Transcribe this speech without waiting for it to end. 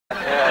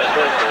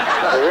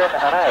They're in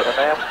and out, and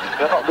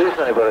they're not losing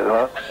anybody at the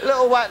moment. A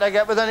little whack they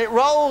get, but then it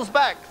rolls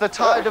back the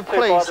tide of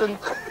police, and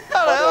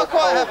oh, they are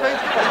quite happy.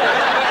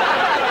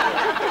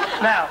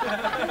 Now,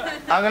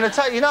 I'm going to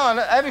tell you,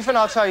 everything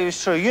I tell you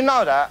is true. You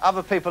know that.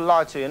 Other people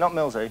lie to you, not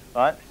Millsy,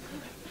 right?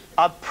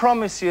 I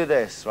promise you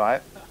this,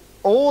 right?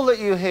 All that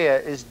you hear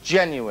is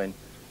genuine.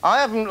 I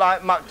haven't,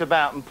 like, mucked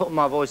about and put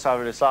my voice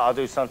over this like I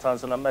do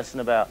sometimes when I'm messing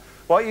about.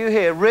 What you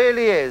hear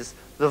really is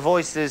the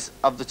voices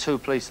of the two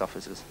police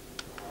officers.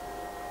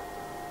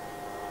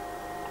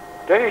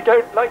 They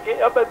don't like it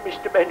up,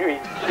 Mr. Henry.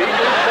 They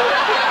don't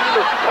like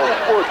the feel of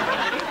cold wood.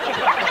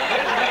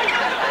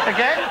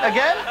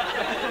 Again?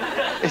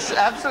 It's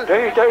absolutely...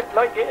 They don't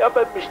like it up,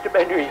 Mr.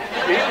 Henry.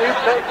 They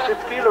don't like the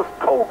feel of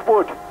cold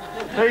wood.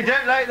 They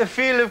don't like the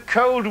feel of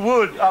cold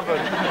wood oven.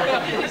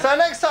 So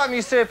next time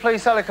you see a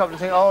police helicopter,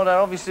 think, oh, they're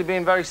obviously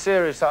being very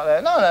serious out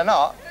there. No, they're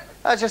not.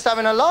 They're just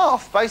having a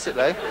laugh,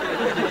 basically.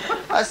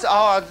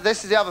 Oh,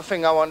 this is the other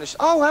thing I want to...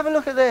 Oh, have a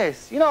look at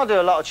this. You know, I do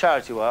a lot of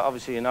charity work.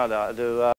 Obviously, you know that. I do...